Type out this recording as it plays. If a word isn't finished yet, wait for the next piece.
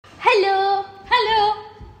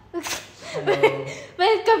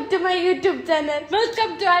Welcome to my YouTube channel.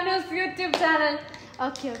 Welcome to Anu's YouTube channel.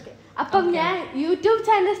 Okay. അപ്പം ഞാൻ YouTube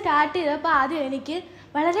channel start ചെയ്തപ്പോൾ ആദ്യം എനിക്ക്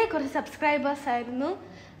വളരെ കുറച്ച് സബ്സ്ക്രൈബേഴ്സ് ആയിരുന്നു.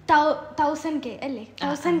 1000K അല്ലേ,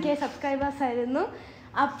 1000K സബ്സ്ക്രൈബേഴ്സ് ആയിരുന്നു.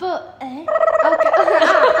 അപ്പോൾ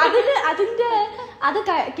അത്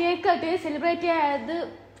കേക്ക് കട്ട് സെലിബ്രേറ്റ് ചെയ്യാത്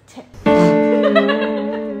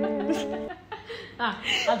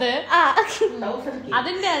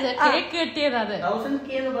അതിന്റെ കേക്ക് കെട്ടിയത് അത് 1000K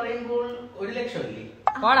എന്ന് പറയുമ്പോൾ 1 ലക്ഷം അല്ലേ?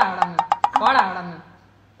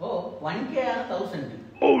 ഓ 1K ആണ് 1000.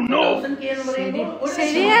 1000K എന്ന് പറയുമ്പോൾ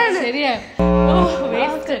ശരിയാണ്.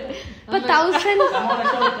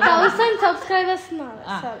 1000 സബ്സ്ക്രൈബേഴ്സ്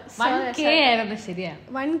 1K ആയിരുന്നു. ശരിയാ,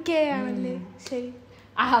 1K ആണല്ലേ? ശരി,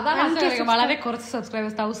 അതാണ് വളരെ കുറച്ച്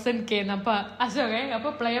സബ്സ്ക്രൈബേഴ്സ് 1000K. അപ്പൊ അശോകെ അപ്പൊ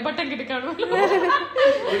പ്ലേ ബട്ടൺ കിടക്കാണോ?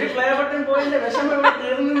 ഒരു പ്ലേ ബട്ടൺ പോയിന്റ് വിഷമം ഇവിടെ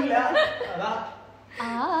തീർന്നില്ല.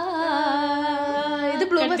 ഇത്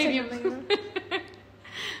ബ്ലൂ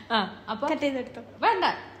അപ്പൊ വേണ്ട.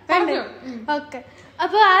 ഓക്കെ,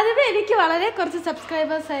 അപ്പൊ ആദ്യമേ എനിക്ക് വളരെ കുറച്ച്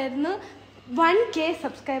സബ്സ്ക്രൈബേഴ്സ് ആയിരുന്നു. 1K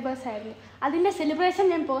സബ്സ്ക്രൈബേഴ്സ് ആയിരുന്നു. അതിന്റെ സെലിബ്രേഷൻ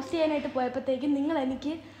ഞാൻ പോസ്റ്റ് ചെയ്യാനായിട്ട് പോയപ്പോഴത്തേക്കും നിങ്ങൾ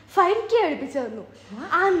എനിക്ക് 5K അടുപ്പിച്ചു തന്നു.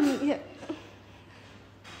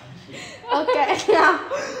 ഓക്കെ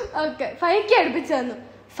 5K അടുപ്പിച്ചു തന്നു.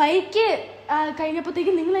 5K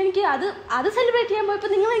കഴിഞ്ഞപ്പോഴത്തേക്കും നിങ്ങൾ എനിക്ക് അത് സെലിബ്രേറ്റ് ചെയ്യാൻ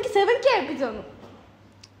പോയപ്പോൾ നിങ്ങൾ എനിക്ക് 7K അടുപ്പിച്ചു തന്നു.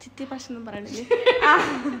 ചിത്തി പ്രശ്നം പറയണില്ലേ?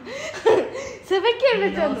 7K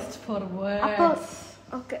അടുപ്പിച്ചു തന്നു. അപ്പൊ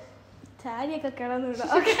ഓക്കെ, ചാരിയൊക്കെ കിടന്നിട.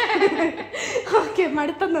 ഓക്കെ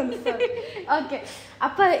മടുത്തെന്നു. ഓക്കെ,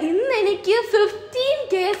 അപ്പൊ ഇന്ന് എനിക്ക്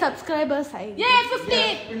 15K സബ്സ്ക്രൈബേഴ്സ് ആയി.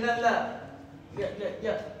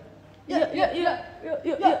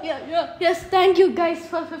 Yes, thank you guys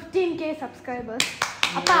for 15K subscribers.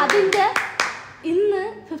 അപ്പൊ അതിന്റെ ഇന്ന്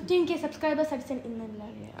 15K സബ്സ്ക്രൈബേഴ്സ് അടിച്ച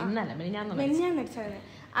ഇന്നല്ല മെനിഞ്ഞാന്ന് അടിച്ചാണ്.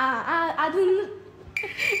 അത് ഇന്ന്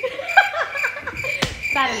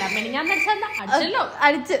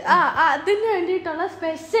അടിച്ച് അതിന് വേണ്ടിയിട്ടുള്ള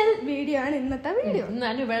സ്പെഷ്യൽ വീഡിയോ ആണ് ഇന്നത്തെ വീഡിയോ.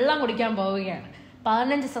 ഞാൻ വെള്ളം കുടിക്കാൻ പോവുകയാണ്.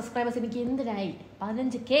 15 സബ്സ്ക്രൈബേഴ്സ് എനിക്ക് എന്തിനായി,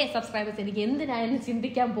 15K സബ്സ്ക്രൈബേഴ്സ് എനിക്ക് എന്തിനായെന്ന്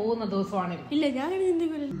ചിന്തിക്കാൻ പോകുന്ന ദിവസമാണ്. ഇല്ല, ഞാൻ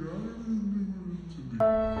ചിന്തിക്കില്ല.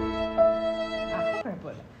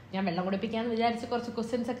 കുഴപ്പമില്ല, ഞാൻ വെള്ളം കുടിപ്പിക്കാന്ന് വിചാരിച്ച് കുറച്ച്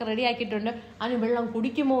ക്വസ്റ്റ്യൻസ് ഒക്കെ റെഡി ആക്കിയിട്ടുണ്ട്. അതിന് വെള്ളം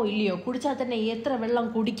കുടിക്കുമോ ഇല്ലയോ, കുടിച്ചാൽ തന്നെ എത്ര വെള്ളം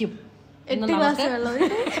കുടിക്കും? 8 ഗ്ലാസ് വെള്ളം.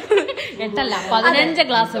 8 അല്ല, 15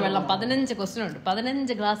 ഗ്ലാസ് വെള്ളം. 15 ക്വസ്റ്റ്യൻ ഉണ്ട്.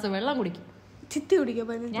 15 ഗ്ലാസ് വെള്ളം കുടിക്കും. ചിത്തി കുടിക്കും.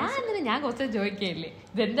 ഞാൻ ക്വസ്റ്റ്യൻ ചോദിക്കയില്ലേ,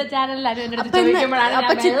 ഇതെന്റെ ചാനലിലാണ് എന്റെ അടുത്ത് ചോദിക്കുമ്പോഴാണ്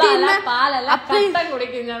പാലല്ല കട്ടൻ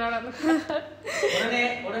കുടിക്കും ഞാൻ.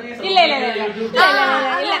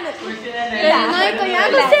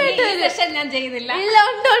 ഞാൻ ചെയ്യുന്നില്ല.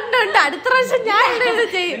 അടുത്ത പ്രാവശ്യം ഞാൻ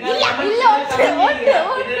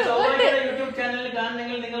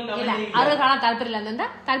അത് കാണാൻ താല്പര്യമില്ല. എന്താ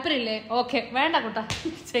താല്പര്യമില്ലേ? ഓക്കെ, വേണ്ട കൂട്ടാ,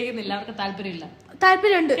 ചെയ്യുന്നില്ല. അവർക്ക് താല്പര്യമില്ല.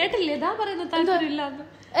 താല്പര്യമുണ്ട്. കേട്ടില്ലേ, ഇതാ പറയുന്നത് താല്പര്യമില്ല.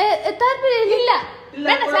 താല്പര്യമില്ല.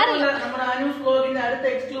 നമ്മുടെ അനൂസ് വ്ലോഗിന്റെ അടുത്ത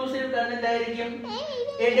എക്സ്ക്ലൂസീവ് കണ്ടന്റ് ആയിരിക്കും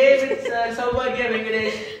A day with Sowbhagya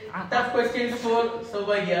Venkatesh. Tough questions four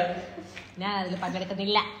Sowbhagya. ഞാൻ അതിൽ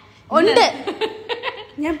പങ്കെടുക്കുന്നില്ല. ഉണ്ട്,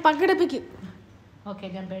 ഞാൻ പങ്കെടുപ്പിക്കും. ഓക്കെ,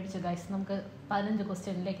 ഞാൻ പേടിച്ചു ഗൈസ്. നമുക്ക് 15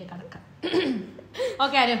 ക്വസ്റ്റ്യനിലേക്ക് കടക്കാം.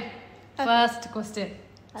 Okay Anu, first question.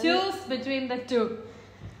 Choose between the two.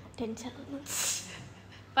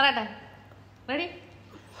 പറയട്ടെ, റെഡി?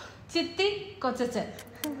 ചിത്തി കൊച്ചച്ചൻ.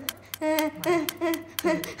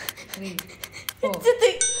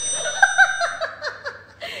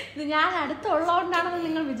 ഇത് ഞാൻ അടുത്തുള്ളതുകൊണ്ടാണെന്ന്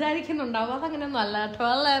നിങ്ങൾ വിചാരിക്കുന്നുണ്ടാവും. അതങ്ങനെയൊന്നും അല്ല കേട്ടോ.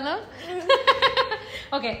 അല്ലേനോ?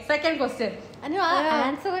 Okay, second question. അനു, ആ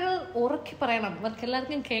ആൻസറുകൾ ഉറക്കി പറയണം, അവർക്ക്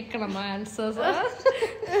എല്ലാവർക്കും കേൾക്കണം ആ ആൻസേഴ്സ്.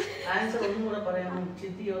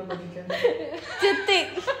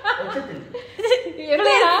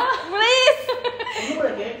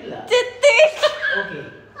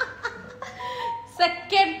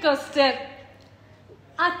 Second question.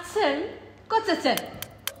 അച്ഛൻ കൊച്ചച്ഛൻ.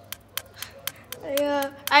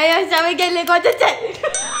 അയ്യോ ചവയ്ക്കല്ലേ, കൊച്ചച്ഛൻ.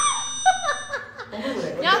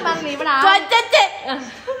 ഞാൻ പറഞ്ഞു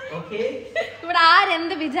ഇവിടെ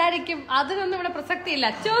ആരെന്ത് വിചാരിക്കും അതിനൊന്നും ഇവിടെ പ്രസക്തിയില്ല.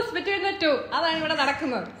 ചൂസ് ബിറ്റ്വീൻ ദ ടു, അതാണ് ഇവിടെ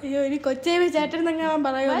നടക്കുന്നത്. അയ്യോ, ഇനി കൊച്ചേവി ചേട്ടൻ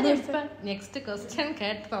പറയൂ. നെക്സ്റ്റ് ക്വസ്റ്റ്യൻ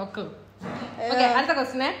കേട്ട് നോക്കൂ. ഓക്കെ, അടുത്ത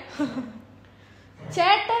ക്വസ്റ്റ്യൻ.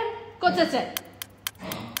 ചേട്ടൻ കൊച്ചച്ഛൻ.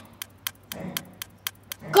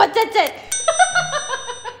 കൊച്ചച്ഛൻ.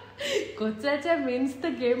 കൊച്ചച്ഛൻ മീൻസ് ദ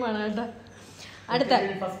ഗെയിം ആണ് കേട്ടോ. അടുത്ത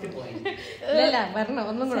ഇല്ല വരണം,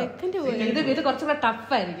 ഒന്നും കൂടെ. ഇത് കുറച്ചും കൂടെ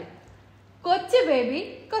ടഫ് ആയിരിക്കും. കൊച്ചു ബേബി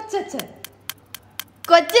കൊച്ചച്ഛൻ.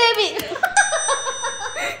 കൊച്ചേബി.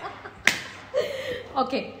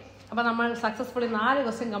 ഓക്കെ, അപ്പൊ നമ്മൾ സക്സസ്ഫുള്ളി 4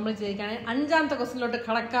 ക്വസ്റ്റ്യൻ കംപ്ലീറ്റ് ചെയ്തിരിക്കുകയാണ്. 5ാമത്തെ ക്വസ്റ്റ്യനിലോട്ട്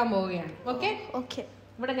കടക്കാൻ പോവുകയാണ്. ഓക്കെ,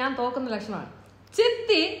 ഇവിടെ ഞാൻ തോക്കുന്ന ലക്ഷണമാണ്.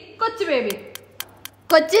 ചിത്തി കൊച്ചു ബേബി.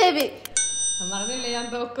 കൊച്ചേബി. പറഞ്ഞില്ലേ ഞാൻ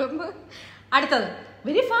തോക്കുന്നു. അടുത്തത്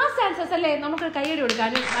വെരി ഫാസ്റ്റ് ആൻസേഴ്സ് അല്ലേ, നമുക്ക് കൈയടി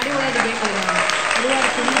കൊടുക്കാനും അടിപൊളിയായിട്ട് കേൾക്കാം. ഒരുപാട്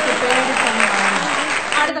ചിന്തിച്ച് പേടിച്ചാണ് പറയുന്നത്.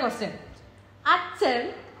 അടുത്ത ക്വസ്റ്റ്യൻ, അച്ഛൻ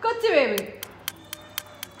കൊച്ചു ബേബി.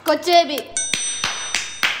 കൊച്ചു ബേബി.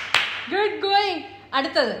 Good going.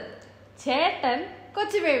 അടുത്തത് ചേട്ടൻ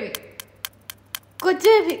കൊച്ചു ബേബി. കൊച്ചു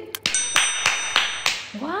ബേബി.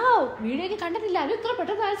 വാവ്, വീഡിയോ കണ്ടിട്ടില്ല. അത് ഇത്ര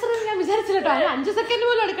പെട്ടെന്ന് ആൻസർ ഞാൻ വിചാരിച്ചില്ല കേട്ടോ. അതിന് 5 സെക്കൻഡ്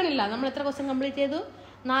പോലും എടുക്കണില്ല. നമ്മൾ എത്ര ക്വസ്റ്റ്യൻ കംപ്ലീറ്റ് ചെയ്തു?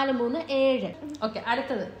 4, 3, 7. ഓക്കെ,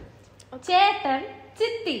 അടുത്തത് ചേട്ടൻ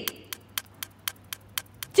ചിത്തി.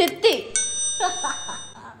 ചിത്തി.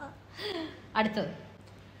 അടുത്തത്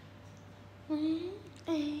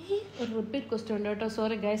ഒരു റിപ്പീറ്റ് ക്വസ്റ്റ്യൻ ഉണ്ട് കേട്ടോ.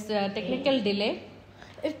 Sorry guys, technical delay.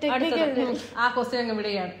 ആ ക്വസ്റ്റ്യൻ അങ്ങ്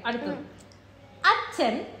വിടുകയാണ്. അടുത്തത്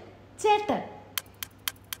അച്ഛൻ ചേട്ടൻ.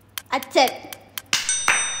 അച്ഛൻ.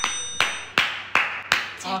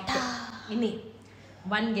 ഇനി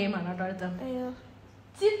 1 ഗെയിം ആണ് കേട്ടോ. അടുത്ത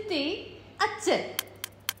ചിത്തി അച്ഛൻ.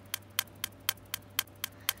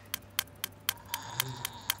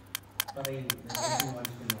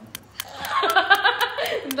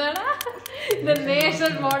 എന്താടാ?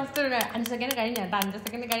 5 സെക്കൻഡ് കഴിഞ്ഞ കേട്ടോ. 5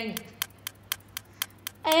 സെക്കൻഡ് കഴിഞ്ഞു.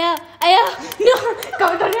 അയ്യോ അയ്യോ,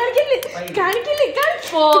 കാണിക്കില്ലേ.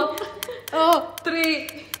 4, 3,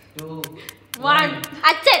 2, 1.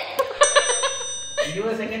 അച്ഛൻ.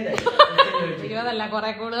 20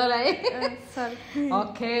 കുറെ കൂടുതലായി.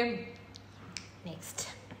 Okay, next.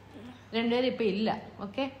 രണ്ടുപേരും ഇപ്പൊ ഇല്ല.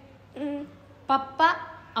 ഓക്കെ, പപ്പ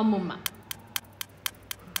അമ്മുമ്മ.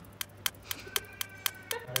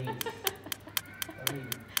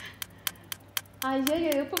 അയ്യോ,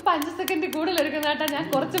 ഇപ്പൊ 5 സെക്കൻഡ് കൂടുതൽ എടുക്കുന്ന കേട്ടാ. ഞാൻ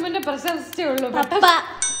കുറച്ചു മുന്നേ പ്രശംസിച്ചേ ഉള്ളൂ.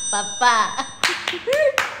 പപ്പ.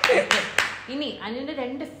 ഇനി അനുവിന്റെ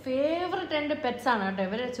 2 ഫേവറേറ്റ് 2 പെറ്റ്സ് ആണ് കേട്ടോ.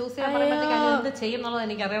 ഇവരെ ചൂസ് ചെയ്യാൻ പറയുമ്പോഴത്തേക്ക് അനു എന്ത് ചെയ്യുന്നുള്ളത്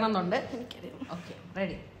എനിക്ക് അറിയണമെന്നുണ്ട്. Okay,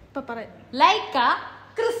 ready? Lyca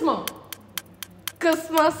ക്രിസ്മോ.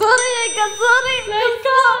 Christmas. Sorry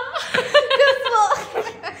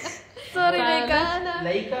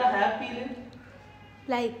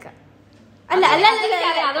Lyca. അല്ല,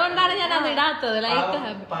 അതുകൊണ്ടാണ് ഞാൻ അത് ഇടാത്തത്.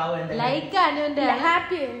 ലൈക്ക അനുവിന്റെ,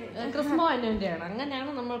 ഹാപ്പി ക്രിസ്മോ അനുവിന്റെ ആണ്. അങ്ങനെയാണ്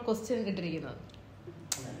നമ്മൾ ക്വസ്റ്റ്യൻ കിട്ടിയിരിക്കുന്നത്.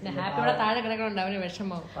 ഹാപ്പി ഇവിടെ താഴെ കിടക്കണുണ്ട്, അവന്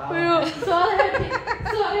വിഷമാവും.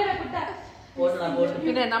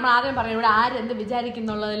 പിന്നെ നമ്മൾ ആദ്യം പറയും ഇവിടെ ആരെന്ത്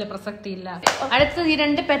വിചാരിക്കുന്നുള്ളതിൽ പ്രസക്തി ഇല്ല. അടുത്തത് ഈ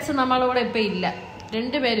 2 പെറ്റ്സ് നമ്മളിവിടെ ഇപ്പൊ ഇല്ല,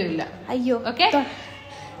 2 പേരും ഇല്ല. അയ്യോ. Okay,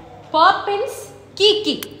 Poppins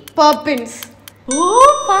കീക്കി. പോപ്പിൻസ്. ഓ,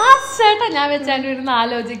 ഫാസ്റ്റ് ആയിട്ടാ ഞാൻ വെച്ചാൽ ഇരുന്ന്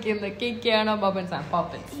ആലോചിക്കുന്നത്. കീക്കിയാണോ പോപ്പിൻസ് ആണോ?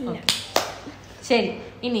 പോപ്പിൻസ്. ശരി,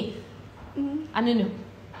 ഇനി അനു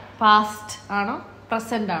പാസ്റ്റ് ആണോ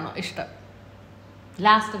പ്രസന്റ് ആണോ ഇഷ്ടം?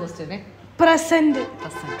 Last question. പ്രസന്റ്.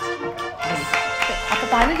 അപ്പൊ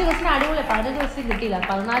 15 ക്വസ്റ്റ്യൻ അടിപൊളി. 15 ക്വസ്റ്റ്യൻ കിട്ടിയില്ല,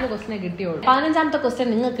 14 ക്വസ്റ്റ്യൻ കിട്ടിയുള്ളൂ. 15ാമത്തെ ക്വസ്റ്റ്യൻ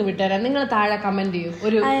നിങ്ങൾക്ക് വിട്ടുതരാം. നിങ്ങൾ താഴെ കമന്റ് ചെയ്യൂ.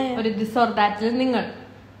 ഒരു ദിസ് ഓർ ദാറ്റിൽ നിങ്ങൾ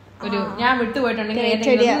ഒരു ഞാൻ വിട്ടുപോയിട്ടുണ്ടെങ്കിൽ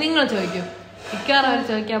ഏതെങ്കിലും നിങ്ങൾ ചോദിക്കും. മിക്കവാറും അവർ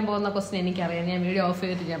ചോദിക്കാൻ പോകുന്ന ക്വസ്റ്റ്യൻ എനിക്കറിയാം. ഞാൻ വീഡിയോ ഓഫ്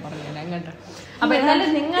ചെയ്തിട്ട് ഞാൻ പറഞ്ഞുതരാം അങ്ങോട്ട്. അപ്പൊ എന്തായാലും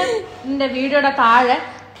നിങ്ങളുടെ വീഡിയോയുടെ താഴെ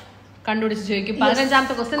കണ്ടുപിടിച്ച് ചോദിക്കും.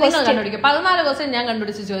 15ാമത്തെ ക്വസ്റ്റ്യൻ നിങ്ങൾ കണ്ടുപിടിക്കും. 14 ക്വസ്റ്റ്യൻ ഞാൻ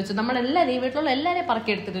കണ്ടുപിടിച്ച് ചോദിച്ചു. നമ്മളെല്ലാവരും ഈ വീട്ടിലുള്ള എല്ലാവരെയും പറക്കി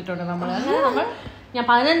എടുത്തിട്ടുണ്ട് നമ്മൾ. അങ്ങനെ ഞാൻ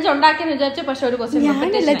 15 ഉണ്ടാക്കിയെന്ന് വിചാരിച്ചു. പക്ഷെ ഒരു ക്വസ്റ്റ്യൻ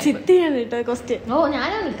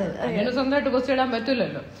ഞാനാണ് ഇട്ടത്. അങ്ങനെ സ്വന്തമായിട്ട് ക്വസ്റ്റ്യൻ ഇടാൻ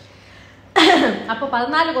പറ്റൂലല്ലോ. അപ്പൊ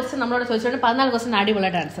 14 ക്വസ്റ്റ്യൻ നമ്മളോട് ചോദിച്ചോണ്ട് 14 ക്വസ്റ്റ്യൻ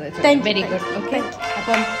അടിപൊളിയായിട്ട് ആൻസർ ചെയ്തു. Very good. ഓക്കെ,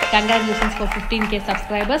 അപ്പം congratulations four 15K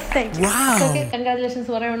subscribers. Congratulations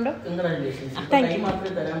പറയുന്നുണ്ടോ?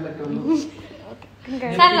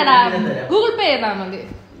 ഗൂഗിൾ പേ ചെയ്താൽ മതി.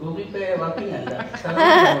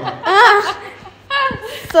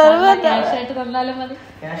 ക്യാഷ് ആയിട്ട് തന്നാലും മതി.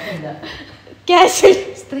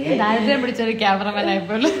 സ്ത്രീ ദാരിദ്ര്യം പിടിച്ചൊരു ക്യാമറമാൻ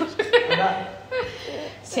ആയിപ്പോലും.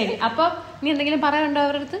 ശരി, അപ്പൊ നീ എന്തെങ്കിലും പറയാനുണ്ടോ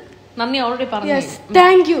അവരുടെ അടുത്ത്? നന്ദി ഓൾറെഡി പറഞ്ഞു.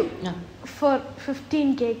 Thank you for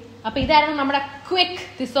 15K. അപ്പൊ ഇതായിരുന്നു നമ്മുടെ quick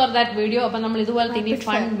this or that video. അപ്പൊ നമ്മൾ ഇതുപോലത്തെ ഇനി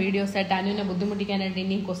ഫൺ വീഡിയോസ് ആയിട്ട് അനുവിനെ ബുദ്ധിമുട്ടിക്കാനായിട്ട്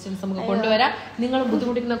ഇനിയും ക്വസ്റ്റ്യൻസ് നമുക്ക് കൊണ്ടുവരാം. നിങ്ങൾ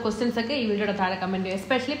ബുദ്ധിമുട്ടിക്കുന്ന ക്വസ്റ്റ്യൻസ് ഒക്കെ ഈ വീഡിയോയുടെ താഴെ കമന്റ് ചെയ്യും.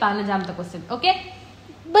 Especially 15ാമത്തെ question. Okay,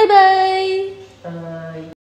 bye bye.